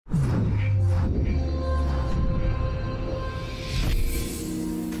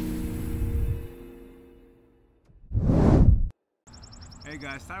Hey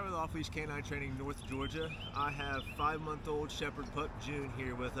guys, Ty with Off Leash Canine Training, North Georgia. I have 5-month-old Shepherd pup June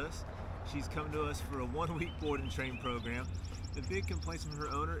here with us. She's come to us for a 1-week board and train program. The big complaints from her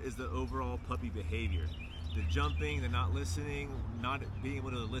owner is the overall puppy behavior. The jumping, the not listening, not being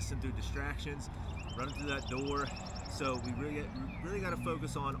able to listen through distractions, running through that door. So we really got to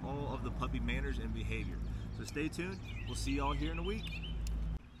focus on all of the puppy manners and behavior. So stay tuned. We'll see y'all here in a week.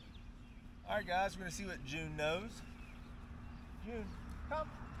 All right guys, we're gonna see what June knows. June, come.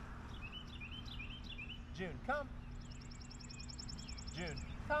 June, come. June,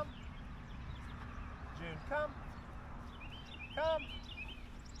 come. June, come. Come.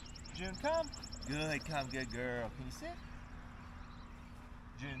 June, come. Good, come, good girl. Can you sit?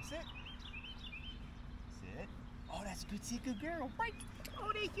 June, sit. Sit. Oh, that's good. Sit, good girl. Break.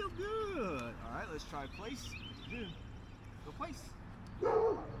 Oh, they feel good. All right, let's try place. June, go place.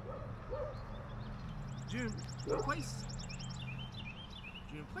 June, go place.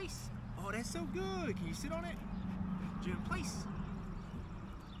 June, place. Oh, that's so good. Can you sit on it? June, place.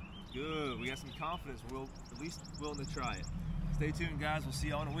 Good. We got some confidence. We're at least willing to try it. Stay tuned, guys. We'll see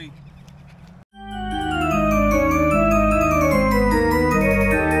y'all in a week.